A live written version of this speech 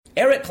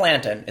Eric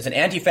Clanton is an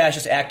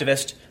anti-fascist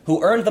activist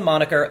who earned the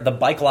moniker the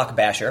Bike Lock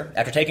Basher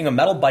after taking a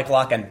metal bike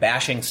lock and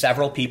bashing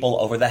several people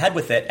over the head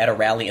with it at a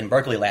rally in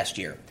Berkeley last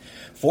year.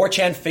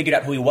 4chan figured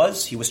out who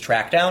he was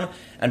tracked down,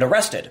 and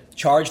arrested,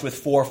 charged with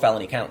 4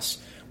 felony counts.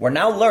 We're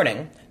now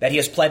learning that he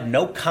has pled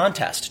no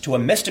contest to a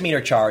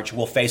misdemeanor charge,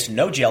 will face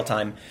no jail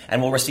time,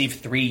 and will receive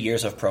 3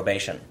 years of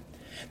probation.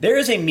 There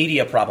is a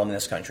media problem in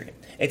this country.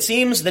 It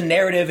seems the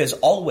narrative is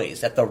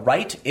always that the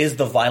right is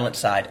the violent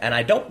side, and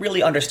I don't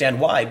really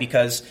understand why,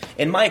 because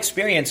in my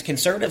experience,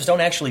 conservatives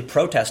don't actually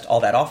protest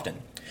all that often.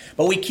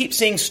 But we keep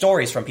seeing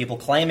stories from people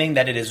claiming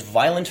that it is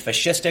violent,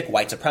 fascistic,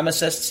 white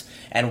supremacists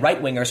and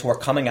right-wingers who are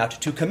coming out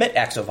to commit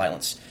acts of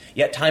violence.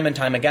 Yet time and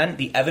time again,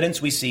 the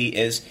evidence we see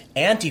is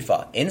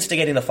Antifa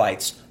instigating the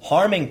fights,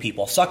 harming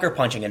people,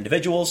 sucker-punching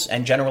individuals,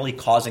 and generally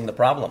causing the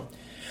problem.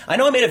 I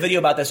know I made a video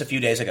about this a few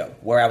days ago,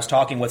 where I was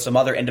talking with some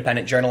other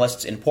independent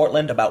journalists in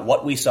Portland about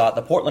what we saw at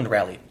the Portland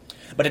rally.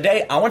 But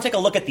today, I want to take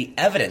a look at the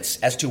evidence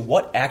as to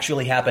what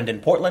actually happened in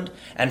Portland.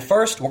 And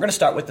first, we're going to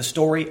start with the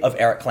story of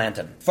Eric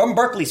Clanton. From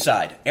Berkeley's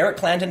side, Eric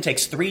Clanton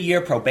takes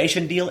 3-year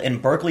probation deal in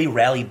Berkeley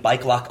rally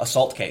bike lock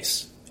assault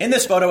case. In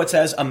this photo, it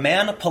says, a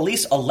man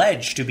police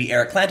allege to be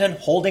Eric Clanton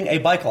holding a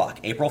bike lock,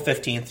 April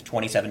 15th,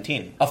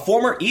 2017. A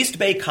former East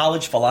Bay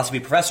College philosophy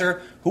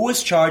professor who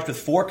was charged with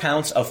 4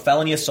 counts of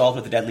felony assault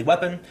with a deadly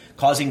weapon,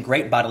 causing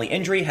great bodily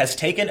injury, has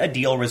taken a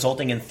deal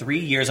resulting in 3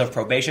 years of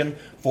probation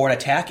for an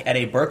attack at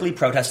a Berkeley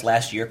protest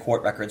last year,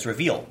 court records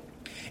reveal.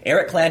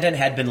 Eric Clanton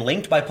had been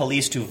linked by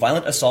police to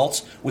violent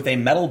assaults with a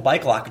metal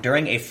bike lock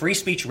during a free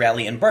speech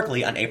rally in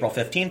Berkeley on April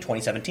 15,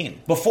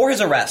 2017. Before his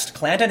arrest,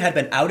 Clanton had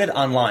been outed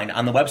online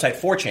on the website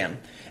 4chan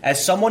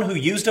as someone who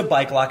used a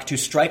bike lock to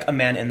strike a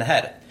man in the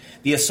head.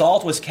 The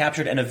assault was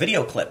captured in a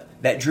video clip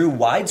that drew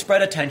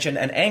widespread attention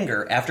and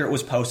anger after it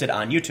was posted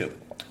on YouTube.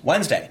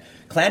 Wednesday,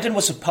 Clanton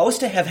was supposed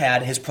to have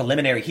had his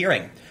preliminary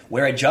hearing,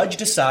 where a judge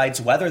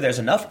decides whether there's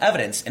enough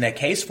evidence in a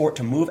case for it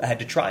to move ahead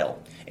to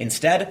trial.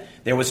 Instead,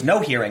 there was no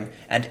hearing,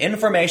 and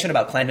information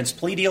about Clanton's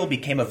plea deal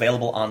became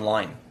available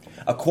online.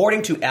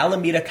 According to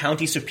Alameda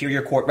County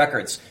Superior Court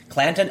records,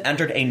 Clanton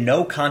entered a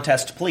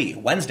no-contest plea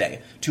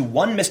Wednesday to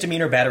 1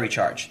 misdemeanor battery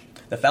charge.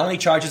 The felony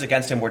charges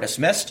against him were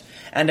dismissed,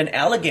 and an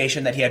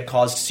allegation that he had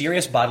caused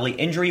serious bodily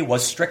injury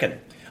was stricken.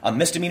 A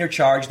misdemeanor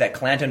charge that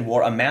Clanton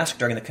wore a mask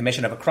during the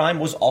commission of a crime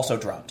was also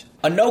dropped.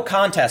 A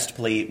no-contest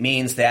plea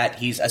means that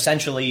he's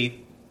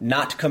essentially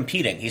not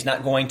competing. He's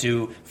not going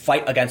to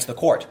fight against the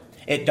court.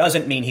 It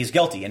doesn't mean he's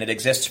guilty, and it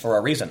exists for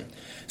a reason.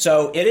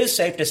 So it is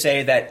safe to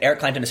say that Eric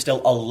Clanton is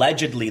still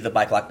allegedly the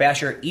bike lock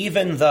basher,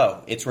 even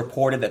though it's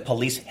reported that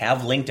police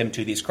have linked him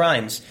to these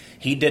crimes.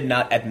 He did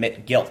not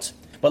admit guilt.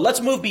 But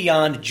let's move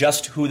beyond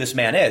just who this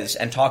man is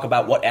and talk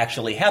about what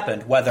actually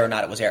happened, whether or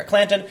not it was Eric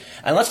Clanton,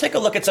 and let's take a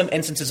look at some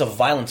instances of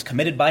violence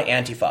committed by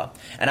Antifa.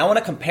 And I want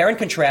to compare and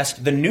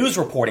contrast the news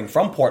reporting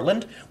from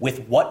Portland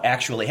with what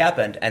actually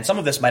happened, and some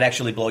of this might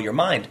actually blow your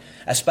mind,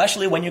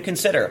 especially when you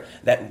consider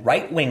that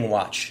Right Wing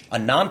Watch, a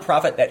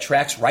nonprofit that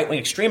tracks right-wing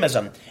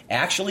extremism,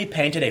 actually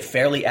painted a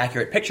fairly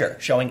accurate picture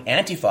showing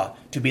Antifa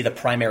to be the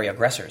primary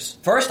aggressors.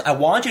 First, I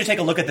want you to take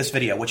a look at this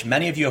video, which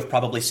many of you have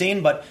probably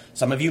seen, but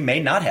some of you may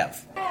not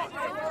have.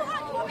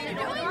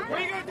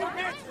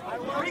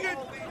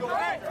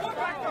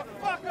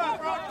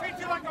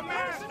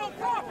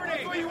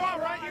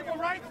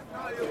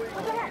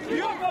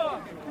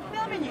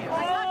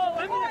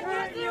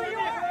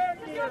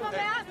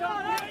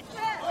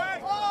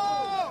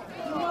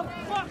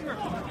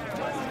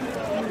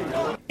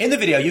 In the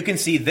video, you can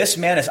see this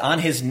man is on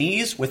his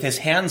knees with his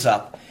hands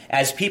up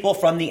as people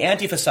from the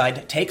Antifa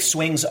side take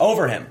swings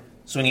over him,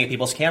 swinging at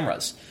people's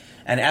cameras.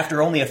 And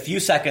after only a few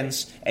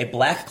seconds, a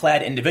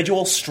black-clad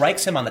individual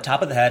strikes him on the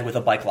top of the head with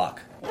a bike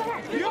lock.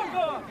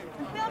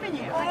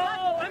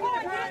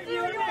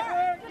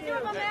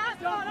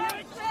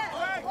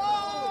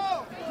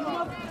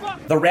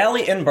 The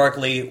rally in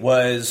Berkeley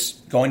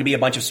was going to be a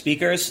bunch of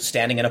speakers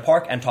standing in a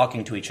park and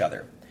talking to each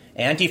other.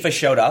 Antifa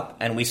showed up,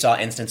 and we saw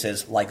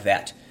instances like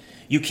that.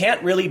 You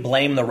can't really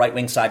blame the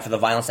right-wing side for the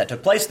violence that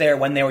took place there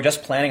when they were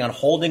just planning on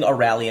holding a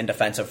rally in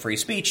defense of free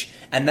speech,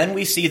 and then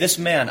we see this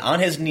man on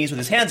his knees with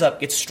his hands up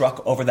get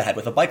struck over the head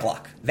with a bike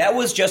lock. That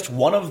was just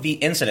one of the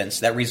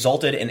incidents that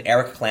resulted in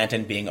Eric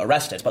Clanton being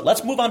arrested. But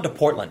let's move on to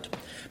Portland,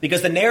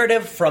 because the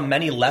narrative from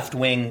many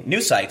left-wing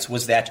news sites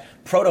was that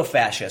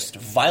proto-fascist,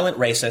 violent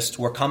racists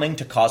were coming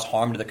to cause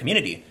harm to the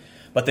community.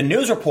 But the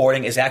news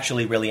reporting is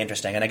actually really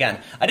interesting. And again,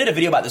 I did a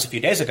video about this a few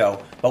days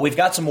ago, but we've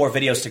got some more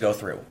videos to go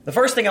through. The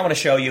first thing I want to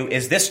show you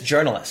is this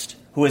journalist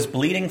who is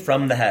bleeding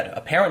from the head.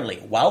 Apparently,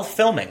 while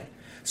filming,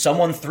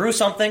 someone threw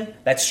something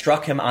that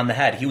struck him on the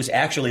head. He was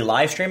actually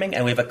live streaming,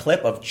 and we have a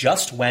clip of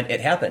just when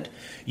it happened.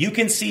 You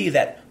can see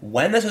that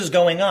when this is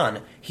going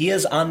on, he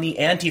is on the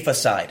Antifa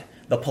side.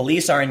 The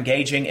police are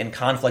engaging in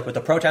conflict with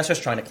the protesters,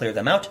 trying to clear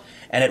them out,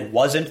 and it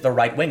wasn't the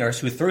right-wingers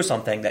who threw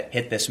something that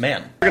hit this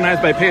man.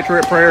 Organized by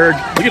Patriot Prayer.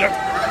 Look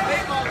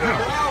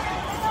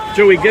at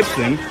Joey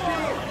Gibson.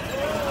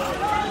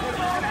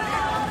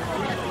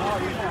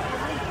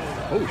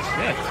 Oh,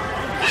 shit.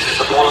 This is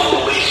the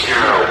Portland Police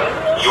Bureau.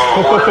 You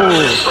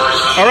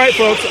All right,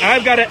 folks,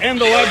 I've got to end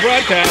the live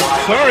broadcast.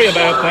 Sorry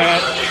about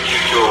that.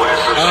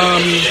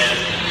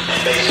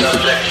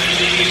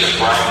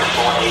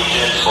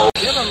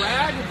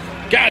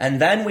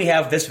 And then we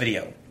have this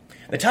video.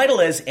 The title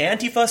is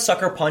Antifa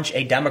Sucker Punch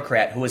a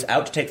Democrat Who is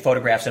Out to Take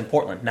Photographs in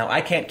Portland. Now,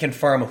 I can't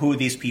confirm who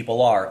these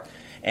people are.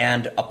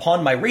 And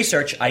upon my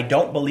research, I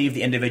don't believe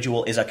the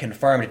individual is a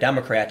confirmed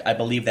Democrat. I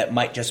believe that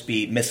might just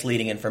be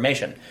misleading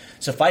information.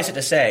 Suffice it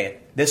to say,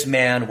 this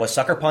man was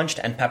sucker punched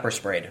and pepper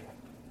sprayed.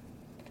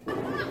 I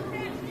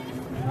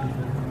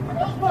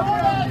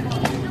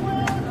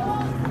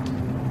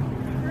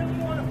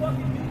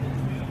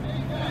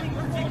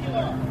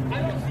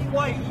don't see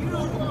why you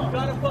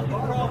got a fucking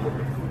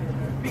problem.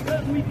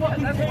 Because we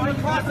fucking came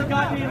across the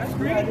goddamn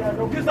street?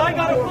 Because I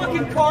got a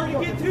fucking car to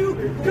get to?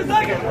 Because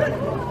I got...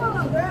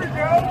 There you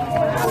go.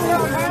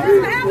 What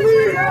happens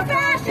when you're a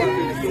fascist?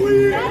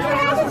 What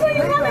happens when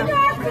you come into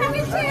our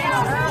fucking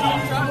town?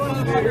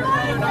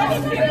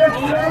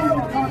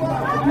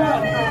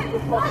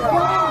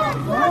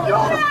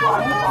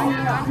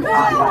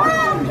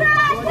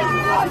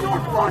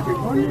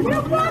 You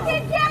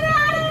fucking get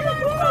out of the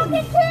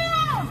fucking town!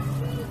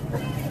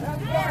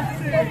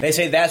 They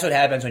say that's what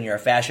happens when you're a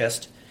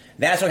fascist.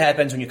 That's what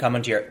happens when you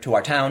come to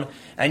our town.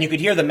 And you could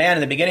hear the man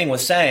in the beginning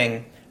was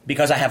saying,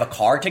 because I have a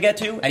car to get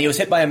to, and he was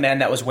hit by a man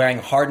that was wearing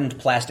hardened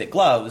plastic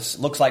gloves.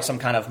 Looks like some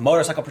kind of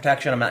motorcycle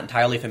protection. I'm not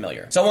entirely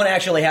familiar. Someone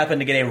actually happened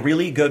to get a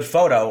really good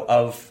photo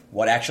of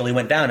what actually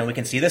went down, and we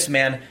can see this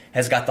man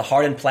has got the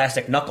hardened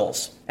plastic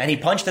knuckles. And he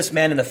punched this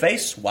man in the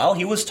face while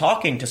he was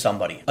talking to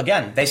somebody.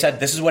 Again, they said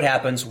this is what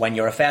happens when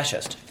you're a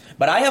fascist.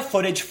 But I have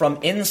footage from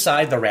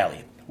inside the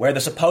rally, where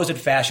the supposed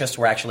fascists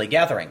were actually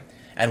gathering.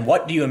 And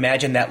what do you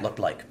imagine that looked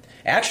like?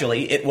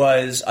 Actually, it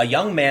was a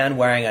young man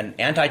wearing an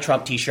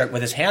anti-Trump t-shirt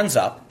with his hands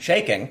up,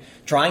 shaking,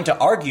 trying to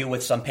argue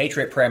with some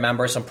Patriot Prayer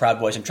members, some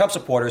Proud Boys and Trump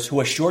supporters who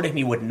assured him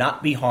he would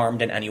not be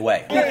harmed in any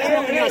way.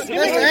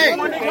 Hey,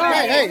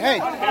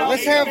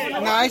 let's have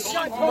nice,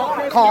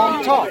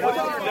 calm talk.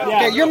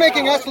 Okay, you're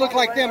making us look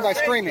like them by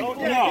screaming. No.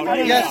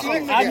 Yes,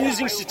 I'm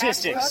using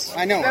statistics.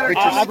 I know, but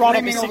I you're brought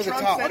up screaming over the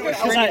top.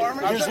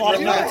 There's a lot of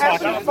people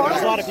talking.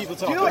 There's a lot of people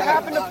talking. Do you know what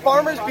happened to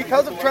farmers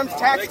because of Trump's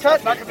tax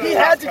cut? He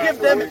had to give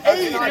them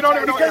aid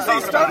because they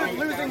started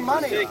losing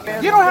money.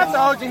 You don't have to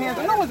hold your hands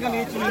up. No one's going to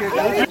hit you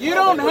here. You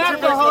don't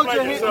have to hold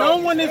your hands. No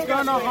one is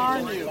going to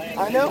harm you.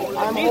 I know.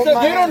 You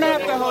don't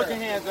have to hold your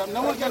hands up.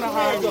 No one's going to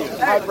harm you.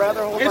 I'd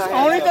rather hold It's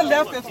only the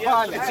left that's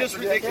violent. It's just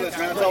ridiculous,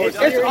 man.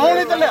 It's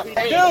only the left.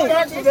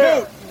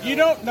 Dude, you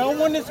don't. No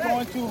one is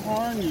going to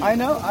harm you. I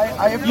know.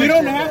 I You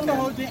don't have to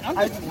hold your.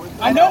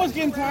 I know it's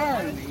getting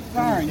tiring.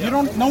 You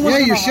don't. No one's Yeah,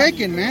 you're gonna harm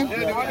shaking, man. Look.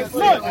 Did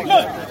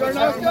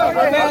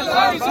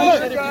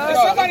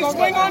somebody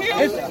swing on you?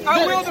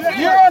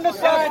 You're on the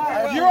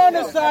side. You're on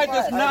the side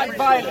that's not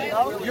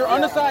violent. You're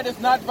on the side that's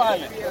not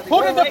violent.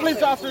 Who did the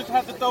police officers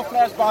have to throw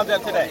flash bombs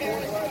at today?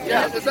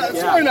 Yeah,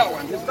 explain that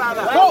one. Who did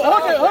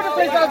the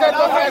police officers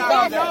throw flash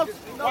bombs at?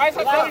 Why is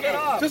it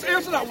Just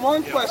answer that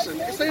one question.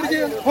 Say it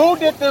again. Who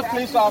did the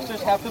police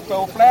officers have to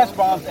throw flash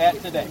bombs at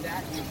today?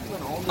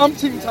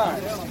 Umpteen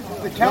times.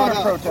 The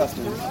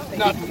counter-protesters.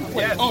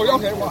 Oh,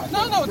 okay. Why?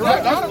 No,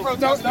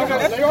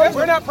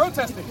 we're not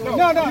protesting.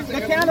 No,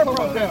 the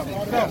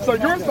counter-protesters. So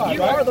your side,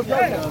 you are the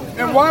protest.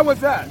 And why was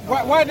that?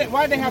 Why did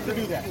they have to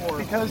do that?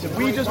 Because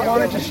we just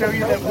wanted to show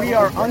you that we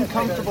are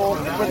uncomfortable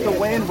with the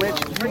way in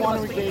which you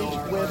want to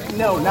engage with.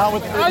 No, not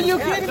with. Are you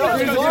kidding me?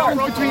 There's a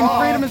difference between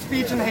freedom of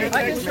speech and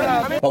hate speech.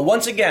 But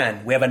once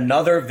again, we have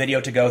another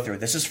video to go through.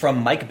 This is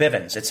from Mike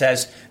Bivens. It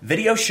says,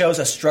 video shows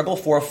a struggle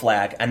for a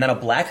flag, and then a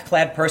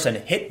black-clad person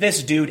hit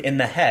this dude in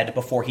the head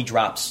before he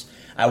drops.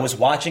 I was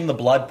watching the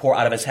blood pour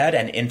out of his head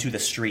and into the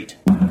street.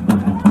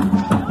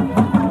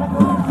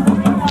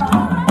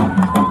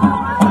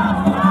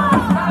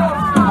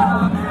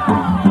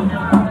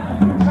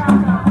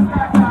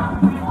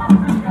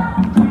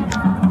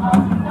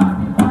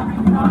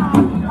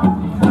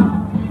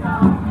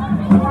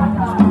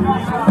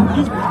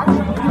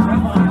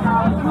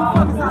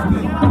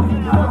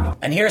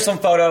 And here are some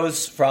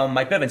photos from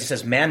Mike Bivens. He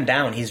says, man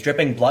down. He's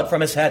dripping blood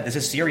from his head. This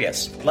is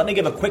serious. Let me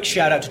give a quick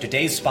shout out to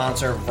today's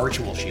sponsor,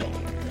 Virtual Shield.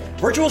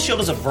 Virtual Shield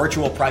is a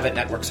virtual private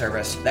network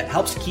service that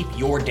helps keep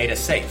your data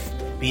safe.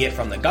 Be it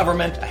from the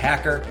government, a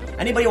hacker,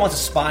 anybody who wants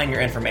to spy on your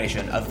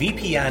information, a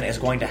VPN is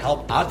going to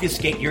help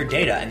obfuscate your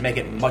data and make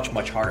it much,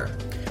 much harder.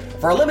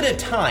 For a limited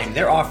time,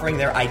 they're offering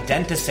their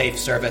IdentiSafe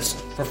service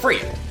for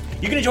free.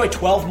 You can enjoy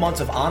 12 months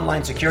of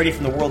online security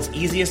from the world's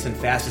easiest and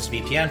fastest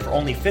VPN for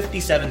only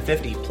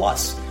 $57.50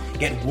 plus.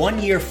 Get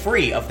 1 year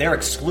free of their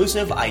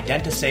exclusive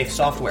IdentiSafe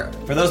software.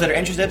 For those that are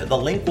interested, the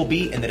link will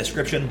be in the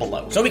description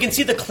below. So we can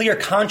see the clear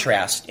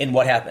contrast in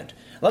what happened.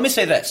 Let me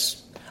say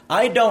this.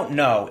 I don't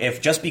know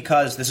if just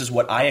because this is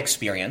what I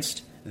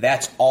experienced,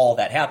 that's all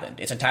that happened.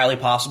 It's entirely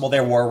possible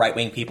there were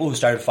right-wing people who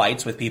started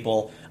fights with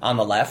people on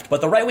the left, but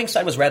the right-wing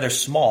side was rather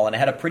small, and I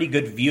had a pretty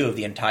good view of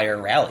the entire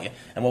rally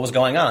and what was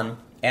going on.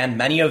 And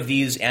many of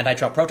these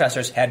anti-Trump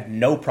protesters had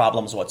no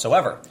problems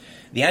whatsoever.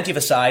 The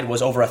Antifa side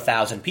was over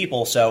 1,000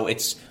 people, so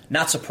it's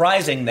not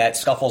surprising that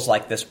scuffles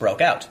like this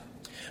broke out.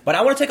 But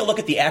I want to take a look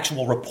at the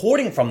actual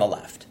reporting from the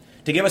left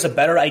to give us a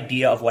better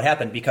idea of what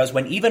happened, because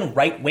when even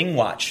Right Wing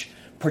Watch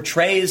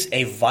portrays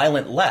a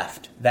violent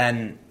left,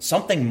 then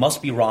something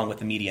must be wrong with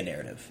the media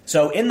narrative.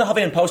 So in the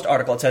Huffington Post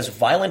article, it says,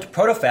 violent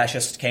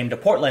proto-fascists came to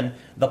Portland.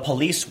 The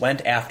police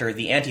went after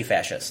the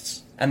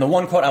anti-fascists. And the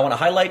one quote I want to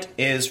highlight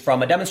is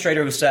from a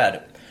demonstrator who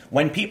said,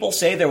 when people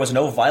say there was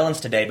no violence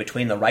today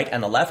between the right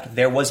and the left,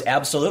 there was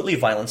absolutely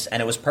violence, and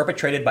it was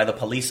perpetrated by the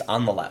police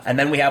on the left. And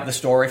then we have the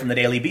story from the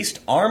Daily Beast.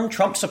 Armed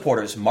Trump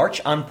supporters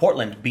march on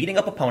Portland, beating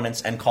up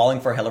opponents and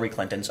calling for Hillary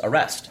Clinton's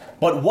arrest.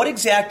 But what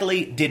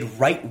exactly did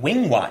Right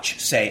Wing Watch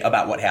say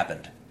about what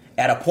happened?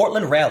 At a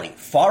Portland rally,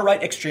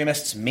 far-right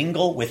extremists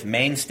mingle with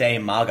mainstay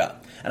MAGA.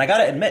 And I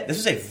gotta admit, this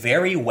is a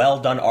very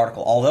well-done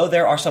article. Although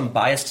there are some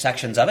biased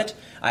sections of it,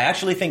 I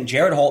actually think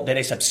Jared Holt did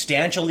a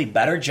substantially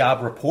better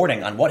job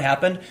reporting on what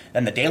happened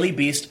than the Daily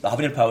Beast, the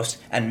Huffington Post,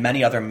 and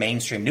many other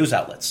mainstream news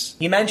outlets.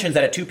 He mentions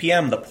that at 2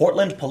 p.m., the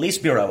Portland Police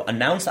Bureau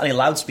announced on a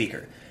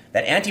loudspeaker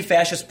that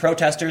anti-fascist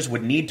protesters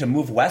would need to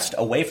move west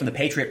away from the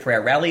Patriot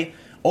Prayer rally.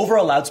 Over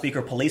a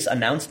loudspeaker, police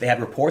announced they had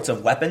reports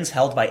of weapons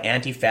held by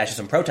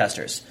anti-fascism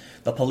protesters.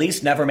 The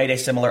police never made a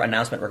similar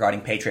announcement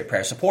regarding Patriot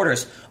Prayer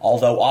supporters,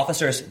 although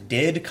officers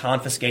did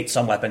confiscate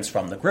some weapons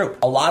from the group.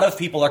 A lot of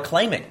people are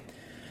claiming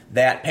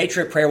that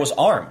Patriot Prayer was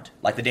armed,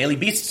 like the Daily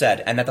Beast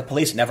said, and that the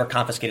police never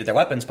confiscated their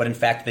weapons, but in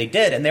fact they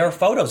did, and there are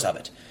photos of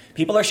it.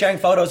 People are sharing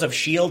photos of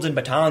shields and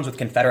batons with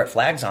Confederate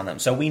flags on them,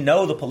 so we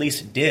know the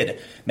police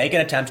did make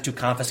an attempt to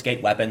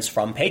confiscate weapons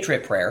from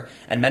Patriot Prayer,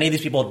 and many of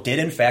these people did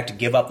in fact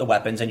give up the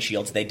weapons and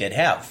shields they did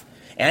have.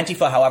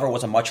 Antifa, however,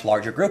 was a much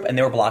larger group, and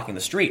they were blocking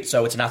the street,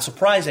 so it's not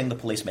surprising the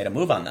police made a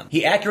move on them.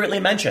 He accurately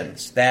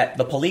mentions that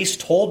the police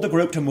told the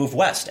group to move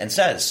west, and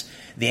says,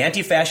 the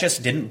anti-fascists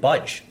didn't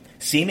budge.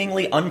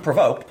 Seemingly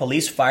unprovoked,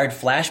 police fired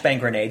flashbang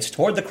grenades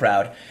toward the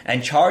crowd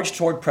and charged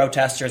toward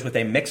protesters with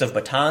a mix of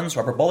batons,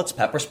 rubber bullets,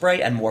 pepper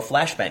spray, and more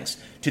flashbangs,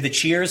 to the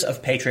cheers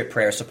of Patriot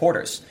Prayer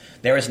supporters.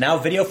 There is now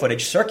video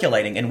footage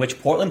circulating in which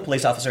Portland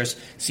police officers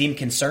seem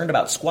concerned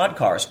about squad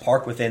cars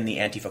parked within the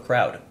Antifa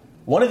crowd.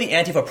 One of the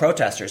Antifa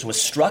protesters was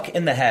struck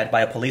in the head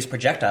by a police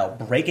projectile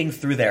breaking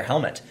through their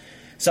helmet.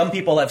 Some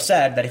people have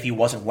said that if he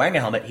wasn't wearing a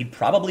helmet, he'd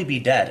probably be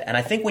dead, and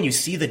I think when you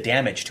see the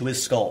damage to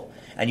his skull,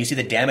 and you see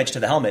the damage to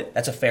the helmet,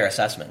 that's a fair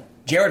assessment.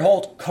 Jared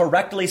Holt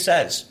correctly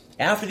says,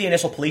 after the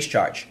initial police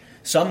charge,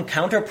 some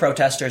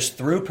counter-protesters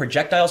threw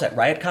projectiles at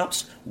riot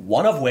cops,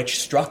 one of which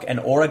struck an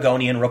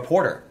Oregonian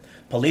reporter.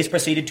 Police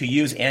proceeded to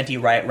use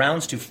anti-riot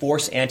rounds to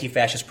force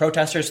anti-fascist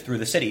protesters through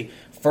the city,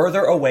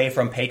 further away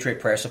from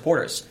Patriot Prayer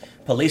supporters.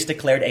 Police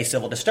declared a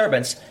civil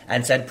disturbance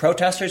and said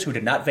protesters who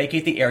did not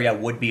vacate the area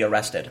would be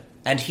arrested.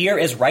 And here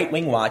is Right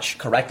Wing Watch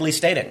correctly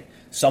stating,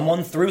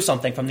 someone threw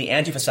something from the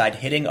Antifa side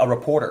hitting a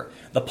reporter.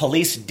 The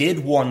police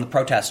did warn the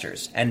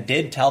protesters and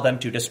did tell them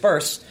to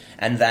disperse,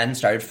 and then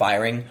started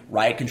firing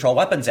riot control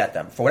weapons at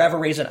them. For whatever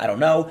reason, I don't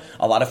know,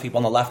 a lot of people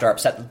on the left are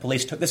upset that the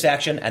police took this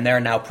action, and there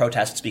are now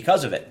protests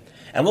because of it.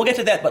 And we'll get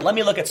to that, but let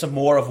me look at some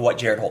more of what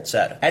Jared Holt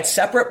said. At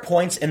separate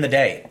points in the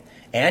day,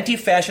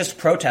 anti-fascist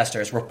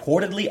protesters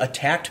reportedly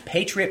attacked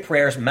Patriot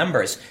Prayer's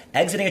members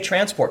exiting a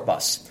transport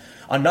bus.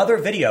 Another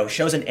video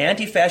shows an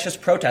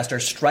anti-fascist protester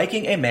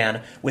striking a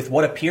man with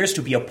what appears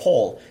to be a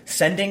pole,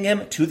 sending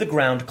him to the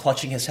ground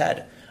clutching his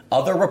head.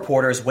 Other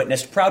reporters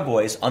witnessed Proud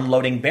Boys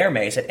unloading bear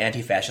mace at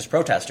anti-fascist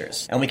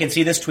protesters. And we can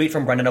see this tweet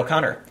from Brendan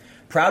O'Connor.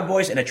 Proud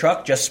Boys in a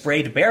truck just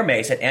sprayed bear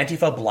mace at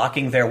Antifa,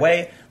 blocking their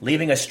way,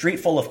 leaving a street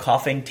full of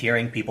coughing,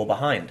 tearing people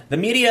behind. The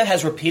media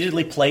has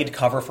repeatedly played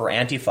cover for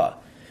Antifa.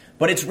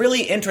 But it's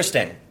really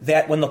interesting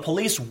that when the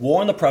police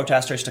warn the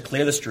protesters to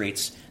clear the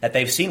streets, that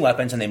they've seen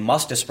weapons and they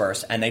must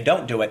disperse, and they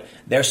don't do it,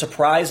 they're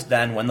surprised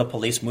then when the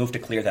police move to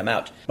clear them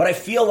out. But I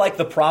feel like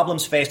the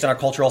problems faced in our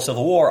cultural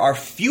civil war are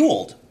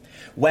fueled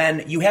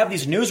when you have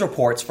these news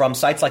reports from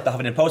sites like the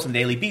Huffington Post and the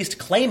Daily Beast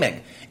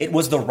claiming it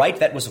was the right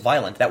that was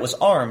violent, that was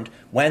armed,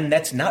 when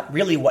that's not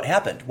really what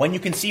happened. When you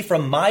can see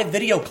from my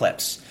video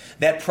clips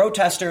that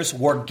protesters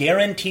were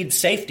guaranteed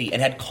safety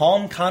and had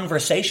calm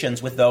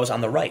conversations with those on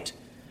the right.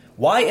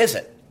 Why is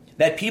it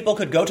that people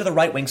could go to the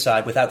right-wing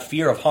side without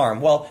fear of harm?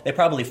 Well, they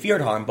probably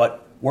feared harm,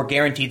 but were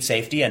guaranteed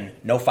safety and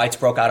no fights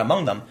broke out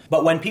among them.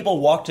 But when people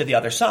walked to the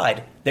other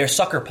side, they're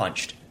sucker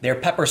punched, they're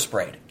pepper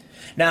sprayed.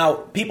 Now,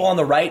 people on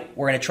the right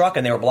were in a truck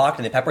and they were blocked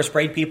and they pepper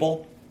sprayed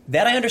people.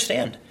 That I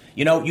understand.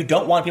 You know, you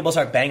don't want people to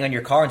start banging on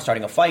your car and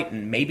starting a fight,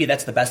 and maybe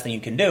that's the best thing you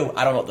can do.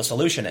 I don't know what the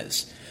solution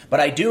is. But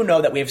I do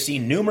know that we have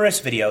seen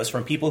numerous videos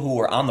from people who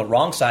were on the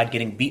wrong side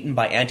getting beaten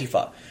by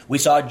Antifa. We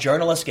saw a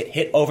journalist get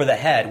hit over the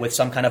head with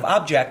some kind of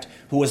object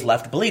who was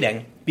left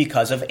bleeding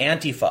because of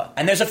Antifa.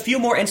 And there's a few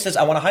more instances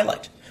I want to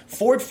highlight.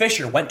 Ford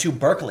Fisher went to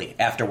Berkeley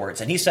afterwards,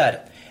 and he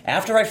said,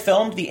 after I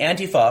filmed the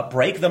Antifa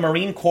break the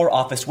Marine Corps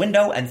office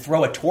window and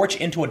throw a torch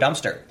into a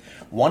dumpster,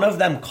 one of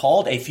them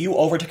called a few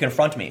over to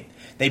confront me.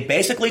 They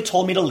basically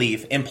told me to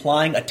leave,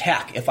 implying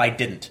attack if I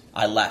didn't.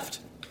 I left.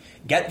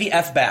 Get the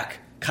F back.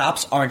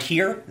 Cops aren't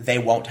here. They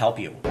won't help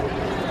you.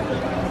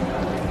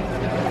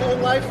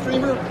 Live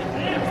streamer.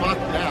 Fuck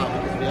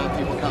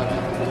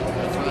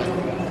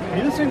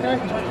Listen, guys.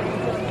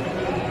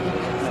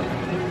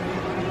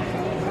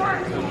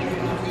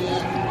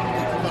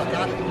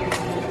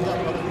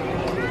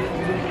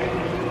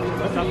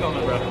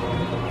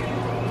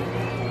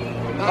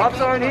 Cops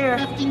aren't here.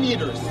 50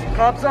 meters.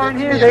 Cops aren't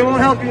here. They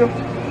won't help you.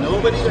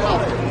 Nobody to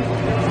help you.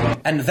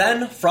 And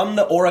then, from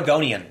the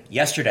Oregonian,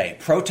 yesterday,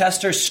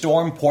 protesters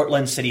storm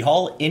Portland City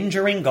Hall,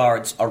 injuring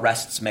guards,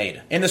 arrests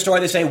made. In the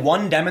story, they say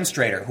one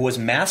demonstrator who was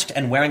masked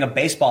and wearing a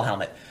baseball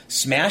helmet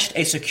smashed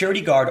a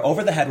security guard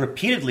over the head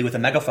repeatedly with a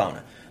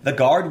megaphone. The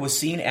guard was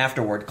seen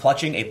afterward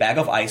clutching a bag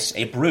of ice,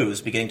 a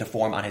bruise beginning to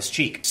form on his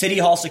cheek. City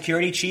Hall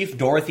Security Chief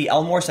Dorothy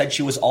Elmore said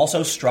she was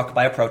also struck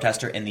by a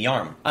protester in the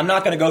arm. I'm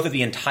not going to go through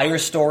the entire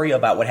story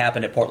about what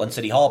happened at Portland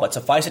City Hall, but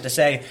suffice it to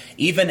say,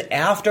 even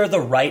after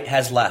the right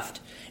has left,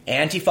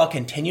 Antifa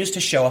continues to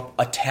show up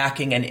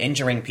attacking and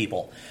injuring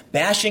people,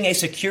 bashing a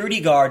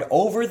security guard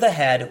over the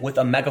head with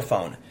a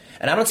megaphone.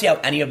 And I don't see how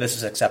any of this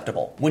is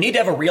acceptable. We need to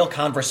have a real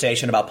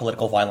conversation about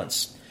political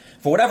violence.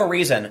 For whatever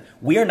reason,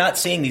 we are not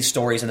seeing these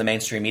stories in the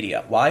mainstream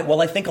media. Why?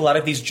 Well, I think a lot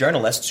of these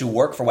journalists who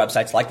work for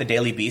websites like the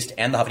Daily Beast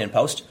and the Huffington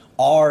Post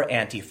are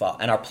Antifa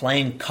and are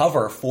playing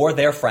cover for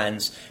their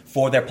friends,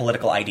 for their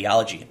political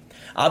ideology.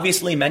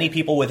 Obviously, many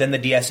people within the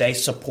DSA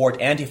support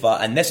Antifa,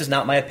 and this is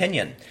not my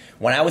opinion.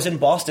 When I was in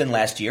Boston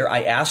last year,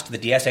 I asked the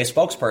DSA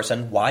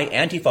spokesperson why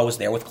Antifa was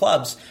there with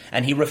clubs,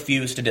 and he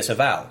refused to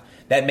disavow.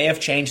 That may have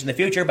changed in the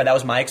future, but that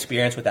was my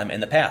experience with them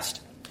in the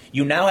past.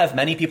 You now have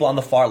many people on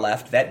the far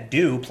left that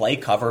do play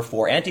cover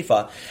for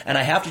Antifa, and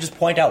I have to just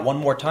point out one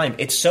more time,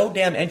 it's so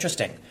damn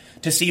interesting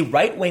to see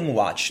Right Wing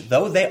Watch,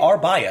 though they are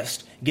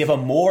biased, give a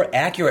more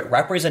accurate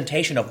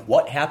representation of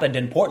what happened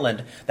in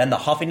Portland than the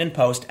Huffington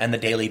Post and the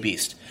Daily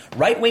Beast.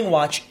 Right Wing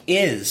Watch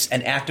is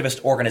an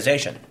activist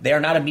organization. They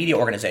are not a media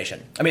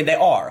organization. I mean, they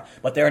are,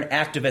 but they're an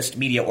activist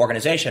media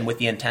organization with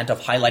the intent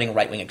of highlighting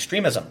right-wing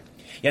extremism.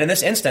 Yet in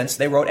this instance,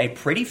 they wrote a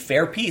pretty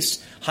fair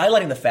piece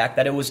highlighting the fact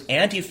that it was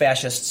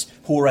anti-fascists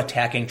who were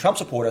attacking Trump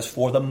supporters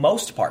for the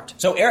most part.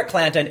 So Eric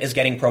Clanton is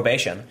getting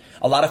probation.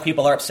 A lot of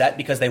people are upset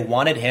because they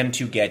wanted him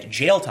to get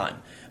jail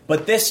time.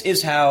 But this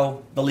is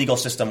how the legal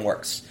system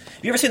works.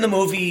 Have you ever seen the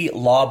movie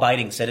Law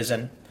Abiding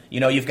Citizen? You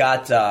know, you've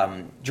got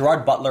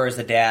Gerard Butler as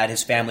the dad,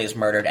 his family is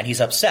murdered, and he's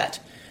upset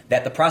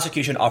that the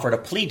prosecution offered a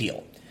plea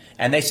deal.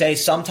 And they say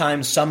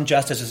sometimes some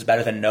justice is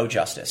better than no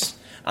justice.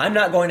 I'm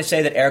not going to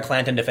say that Eric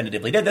Clanton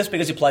definitively did this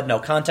because he pled no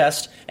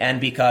contest and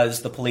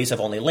because the police have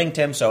only linked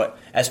him. So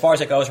as far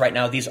as it goes right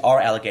now, these are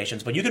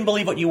allegations, but you can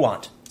believe what you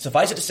want.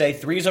 Suffice it to say,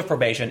 3 years of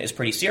probation is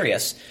pretty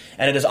serious,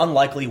 and it is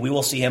unlikely we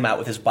will see him out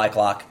with his bike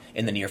lock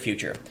in the near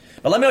future.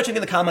 But let me know what you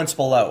think in the comments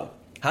below.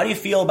 How do you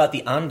feel about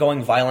the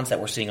ongoing violence that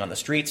we're seeing on the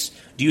streets?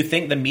 Do you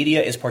think the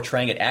media is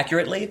portraying it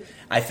accurately?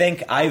 I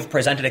think I've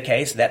presented a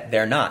case that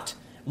they're not.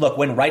 Look,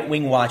 when Right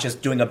Wing Watch is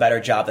doing a better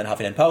job than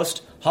Huffington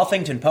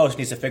Post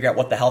needs to figure out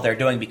what the hell they're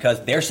doing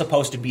because they're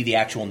supposed to be the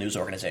actual news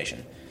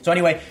organization. So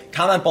anyway,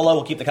 comment below.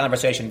 We'll keep the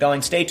conversation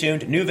going. Stay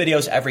tuned. New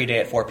videos every day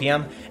at 4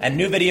 p.m. and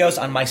new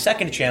videos on my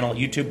second channel,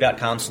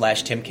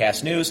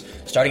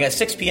 youtube.com/TimCastNews, starting at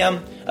 6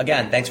 p.m.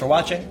 Again, thanks for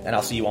watching, and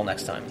I'll see you all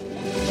next time.